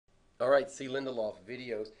All right, see Lindelof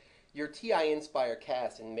videos. Your TI-Nspire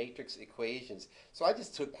CAS and matrix equations. So I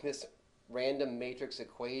just took this random matrix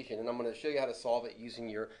equation and I'm going to show you how to solve it using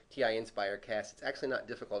your TI-Nspire CAS. It's actually not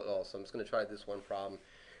difficult at all, so I'm just going to try this one problem.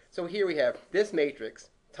 So here we have this matrix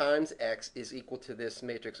times x is equal to this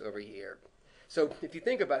matrix over here. So if you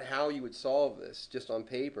think about how you would solve this just on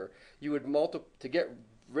paper, you would to get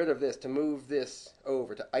rid of this, to move this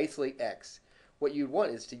over, to isolate x. What you'd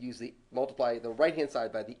want is to multiply the right-hand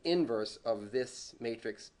side by the inverse of this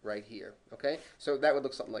matrix right here. Okay? So that would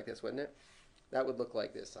look something like this, wouldn't it? That would look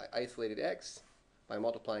like this. I isolated x by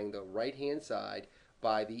multiplying the right-hand side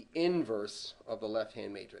by the inverse of the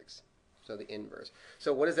left-hand matrix. So the inverse.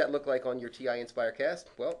 So what does that look like on your TI-Nspire CAS?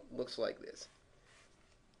 Well, it looks like this.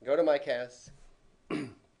 Go to my CAS.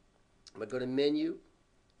 I'm going to go to Menu.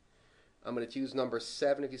 I'm going to choose number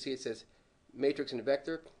 7. If you see it says Matrix and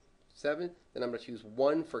Vector. 7, then I'm going to choose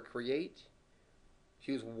 1 for create,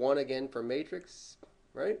 choose 1 again for matrix,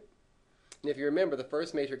 right? And if you remember, the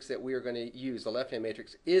first matrix that we are going to use, the left-hand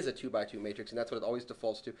matrix, is a 2 by 2 matrix, and that's what it always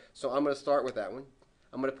defaults to. So I'm going to start with that one.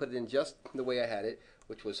 I'm going to put it in just the way I had it,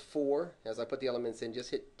 which was 4. As I put the elements in, just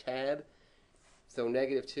hit tab. So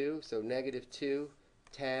 -2, so -2,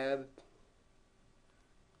 tab.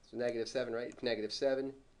 So -7, right?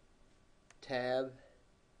 -7, tab.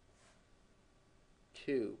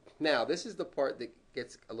 2. Now, this is the part that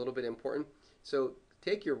gets a little bit important. So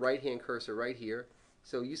take your right-hand cursor right here.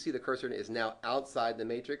 So you see the cursor is now outside the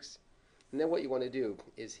matrix. And then what you want to do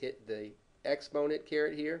is hit the exponent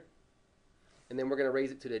caret here. And then we're going to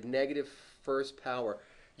raise it to the negative first power.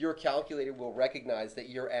 Your calculator will recognize that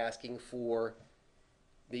you're asking for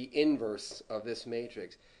the inverse of this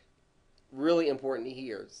matrix. Really important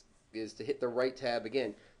here is to hit the right tab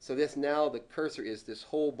again. So this now the cursor is this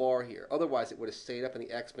whole bar here. Otherwise it would have stayed up in the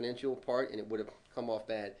exponential part and it would have come off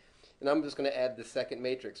bad. And I'm just going to add the second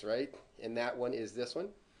matrix, right? And that one is this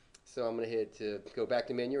one. So I'm going to hit go back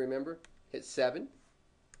to menu, remember? Hit 7.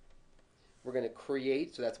 We're going to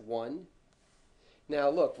create, so that's 1. Now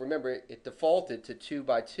look, remember it defaulted to 2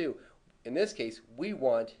 by 2. In this case, we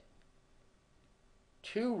want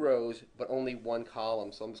 2 rows but only 1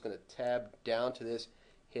 column. So I'm just going to tab down to this,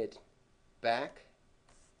 hit back,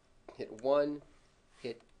 hit 1,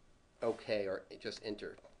 hit OK, or just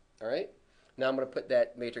enter. All right? Now I'm going to put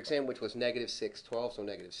that matrix in, which was -6, 12, so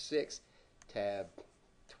 -6, tab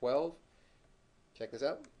 12. Check this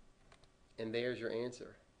out. And there's your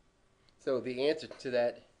answer. So the answer to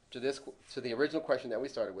that, to the original question that we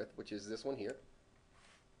started with, which is this one here,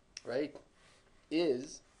 right,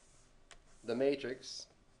 is the matrix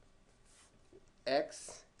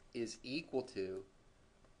x is equal to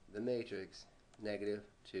the matrix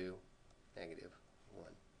 -2,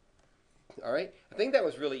 -1. All right? I think that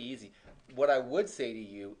was really easy. What I would say to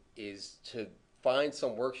you is to find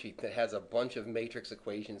some worksheet that has a bunch of matrix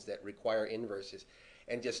equations that require inverses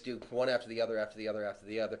and just do one after the other, after the other, after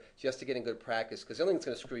the other, just to get in good practice, because the only thing that's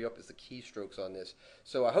going to screw you up is the keystrokes on this.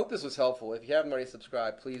 So I hope this was helpful. If you haven't already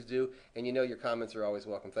subscribed, please do, and you know your comments are always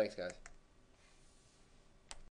welcome. Thanks, guys.